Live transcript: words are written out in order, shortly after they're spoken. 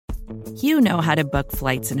You know how to book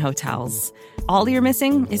flights and hotels. All you're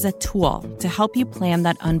missing is a tool to help you plan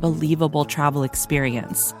that unbelievable travel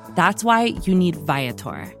experience. That's why you need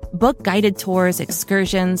Viator. Book guided tours,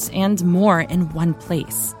 excursions, and more in one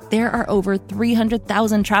place. There are over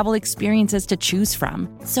 300,000 travel experiences to choose from,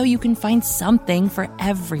 so you can find something for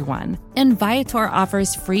everyone. And Viator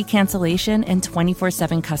offers free cancellation and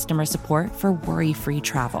 24/7 customer support for worry-free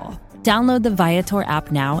travel. Download the Viator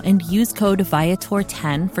app now and use code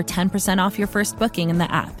Viator10 for 10% off your first booking in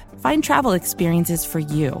the app. Find travel experiences for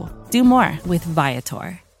you. Do more with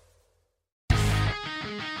Viator.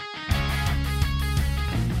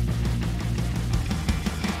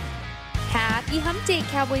 Happy Hump Day,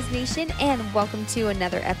 Cowboys Nation, and welcome to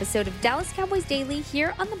another episode of Dallas Cowboys Daily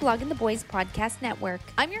here on the Blog and the Boys Podcast Network.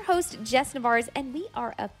 I'm your host, Jess Navarez, and we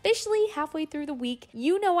are officially halfway through the week.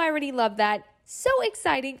 You know I already love that. So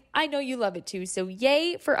exciting. I know you love it too. So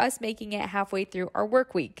yay for us making it halfway through our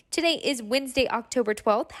work week. Today is Wednesday, October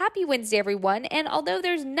 12th. Happy Wednesday, everyone. And although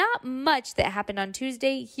there's not much that happened on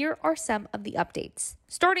Tuesday, here are some of the updates.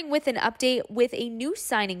 Starting with an update with a new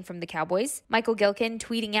signing from the Cowboys. Michael Gilkin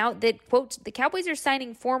tweeting out that, quote, the Cowboys are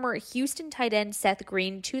signing former Houston tight end Seth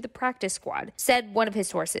Green to the practice squad, said one of his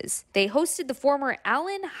sources. They hosted the former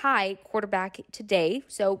Allen High quarterback today,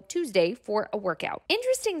 so Tuesday, for a workout.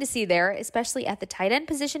 Interesting to see there, especially at the tight end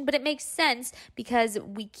position, but it makes sense because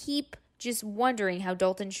we keep just wondering how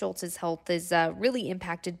Dalton Schultz's health is really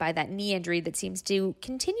impacted by that knee injury that seems to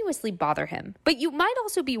continuously bother him. But you might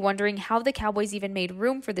also be wondering how the Cowboys even made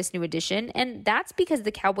room for this new addition, and that's because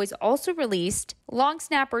the Cowboys also released long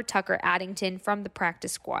snapper Tucker Addington from the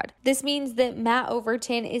practice squad. This means that Matt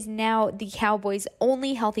Overton is now the Cowboys'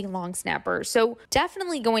 only healthy long snapper, so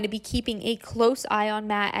definitely going to be keeping a close eye on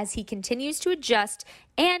Matt as he continues to adjust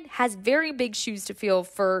and has very big shoes to fill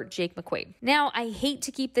for Jake McQuaid. Now, I hate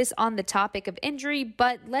to keep this on the topic of injury,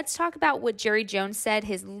 but let's talk about what Jerry Jones said.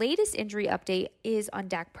 His latest injury update is on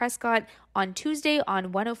Dak Prescott on Tuesday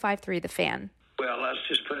on 105.3 The Fan. Well, let's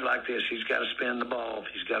just put it like this. He's got to spin the ball.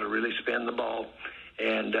 He's got to really spin the ball.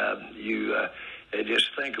 And you just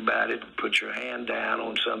think about it. Put your hand down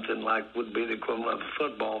on something like would be the equivalent of a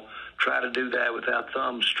football. Try to do that without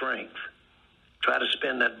thumb strength. Try to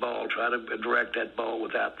spin that ball. Try to direct that ball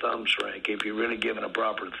without thumb strength if you're really giving a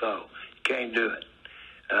proper throw. You can't do it.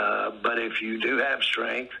 But if you do have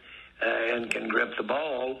strength and can grip the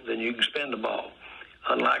ball, then you can spin the ball.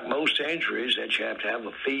 Unlike most injuries that you have to have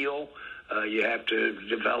a feel, you have to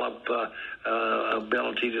develop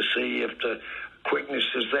ability to see if the quickness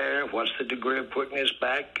is there, what's the degree of quickness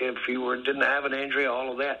back, if you didn't have an injury,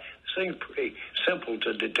 all of that. This thing's pretty simple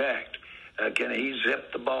to detect. Can he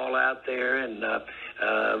zip the ball out there and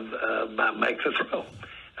make the throw?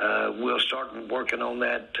 We'll start working on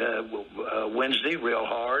that Wednesday real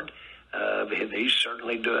hard. He's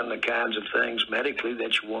certainly doing the kinds of things medically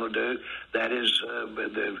that you want to do. That is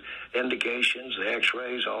the indications, the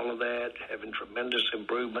x-rays, all of that, having tremendous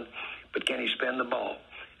improvement. But can he spin the ball?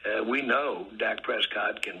 We know Dak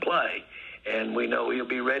Prescott can play, and we know he'll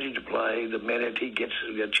be ready to play the minute he gets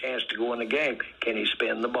a chance to go in the game. Can he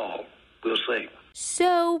spin the ball? We'll see.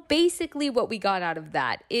 So basically what we got out of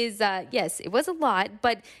that is, yes, it was a lot,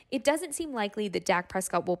 but it doesn't seem likely that Dak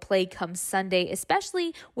Prescott will play come Sunday,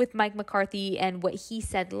 especially with Mike McCarthy and what he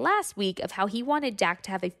said last week of how he wanted Dak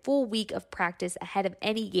to have a full week of practice ahead of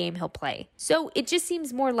any game he'll play. So it just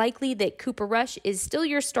seems more likely that Cooper Rush is still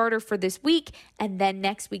your starter for this week, and then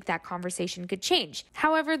next week that conversation could change.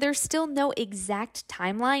 However, there's still no exact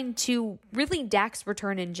timeline to really Dak's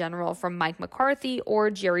return in general from Mike McCarthy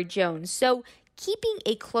or Jerry Jones. So keeping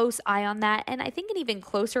a close eye on that, and I think an even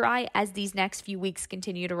closer eye as these next few weeks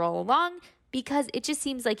continue to roll along, because it just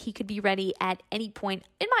seems like he could be ready at any point,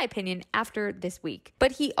 in my opinion, after this week.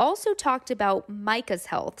 But he also talked about Micah's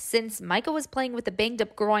health. Since Micah was playing with a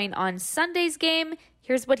banged-up groin on Sunday's game,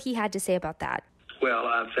 here's what he had to say about that. Well,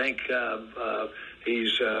 I think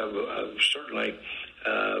he's certainly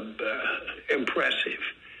impressive.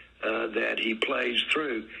 That he plays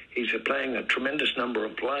through. He's playing a tremendous number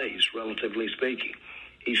of plays, relatively speaking.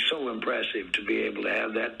 He's so impressive to be able to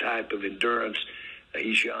have that type of endurance.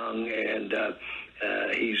 He's young, and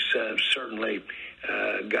he's certainly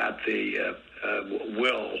got the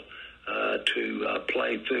will to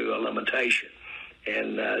play through a limitation.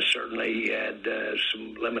 And certainly he had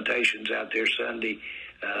some limitations out there Sunday.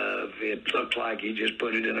 It looked like he just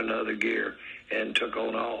put it in another gear and took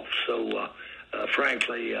on off. So,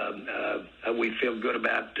 frankly, we feel good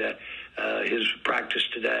about his practice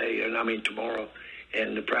today, tomorrow,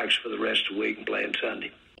 and the practice for the rest of the week and playing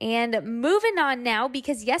Sunday. And moving on now,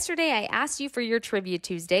 because yesterday I asked you for your Trivia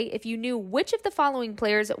Tuesday if you knew which of the following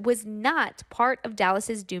players was not part of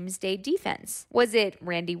Dallas's doomsday defense. Was it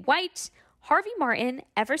Randy White, Harvey Martin,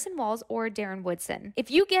 Everson Walls, or Darren Woodson? If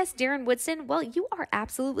you guessed Darren Woodson, well, you are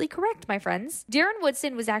absolutely correct, my friends. Darren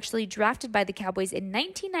Woodson was actually drafted by the Cowboys in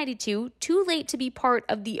 1992, too late to be part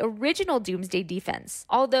of the original Doomsday defense.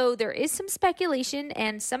 Although there is some speculation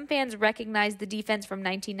and some fans recognize the defense from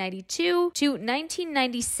 1992 to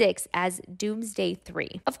 1996 as Doomsday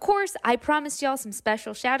 3. Of course, I promised y'all some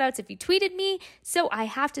special shout-outs if you tweeted me, so I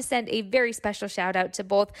have to send a very special shout-out to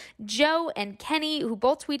both Joe and Kenny, who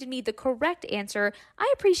both tweeted me the correct answer. I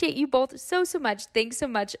appreciate you both so much. Thanks so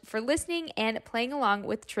much for listening and playing along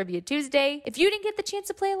with Trivia Tuesday. If you didn't get the chance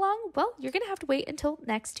to play along, well, you're going to have to wait until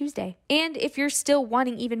next Tuesday. And if you're still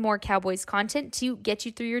wanting even more Cowboys content to get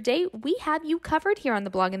you through your day, we have you covered here on the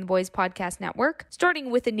Blog and the Boys Podcast Network, starting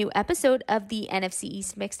with a new episode of the NFC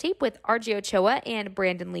East mixtape with RJ Ochoa and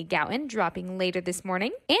Brandon Lee Gowton dropping later this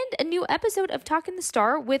morning, and a new episode of Talkin' the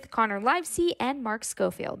Star with Connor Livesey and Mark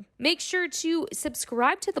Schofield. Make sure to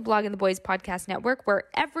subscribe to the Blog and the Boys Podcast Network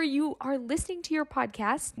wherever you are listening to your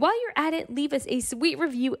podcast. While you're at it, leave us a sweet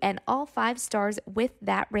review and all 5 stars with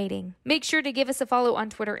that rating. Make sure to give us a follow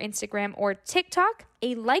on Twitter, Instagram, or TikTok,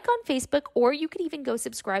 a like on Facebook, or you could even go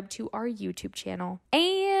subscribe to our YouTube channel.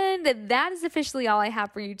 And that is officially all I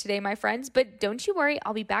have for you today, my friends. But don't you worry,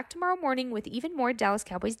 I'll be back tomorrow morning with even more Dallas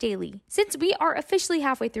Cowboys Daily. Since we are officially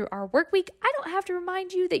halfway through our work week, I don't have to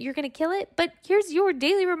remind you that you're going to kill it, but here's your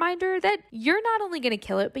daily reminder that you're not only going to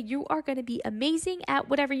kill it, but you are going to be amazing at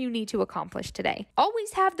whatever you need to accomplish today.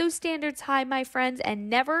 Always have those standards high, my friends, and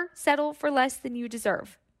never settle for less than you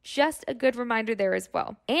deserve. Just a good reminder there as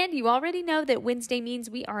well. And you already know that Wednesday means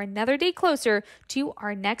we are another day closer to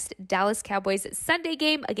our next Dallas Cowboys Sunday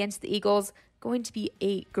game against the Eagles. Going to be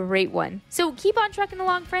a great one. So keep on trucking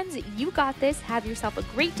along, friends. You got this. Have yourself a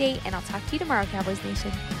great day, and I'll talk to you tomorrow, Cowboys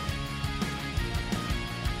Nation.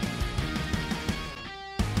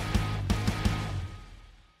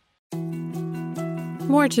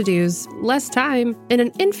 More to-dos, less time, and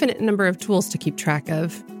an infinite number of tools to keep track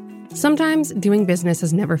of. Sometimes doing business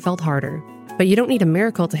has never felt harder, but you don't need a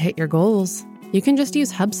miracle to hit your goals. You can just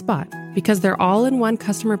use HubSpot, because their all-in-one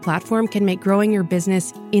customer platform can make growing your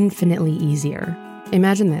business infinitely easier.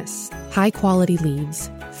 Imagine this: high-quality leads,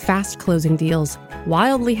 fast closing deals,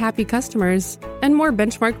 wildly happy customers, and more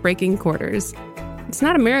benchmark-breaking quarters. It's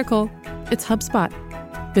not a miracle, it's HubSpot.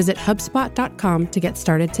 Visit HubSpot.com to get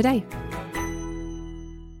started today.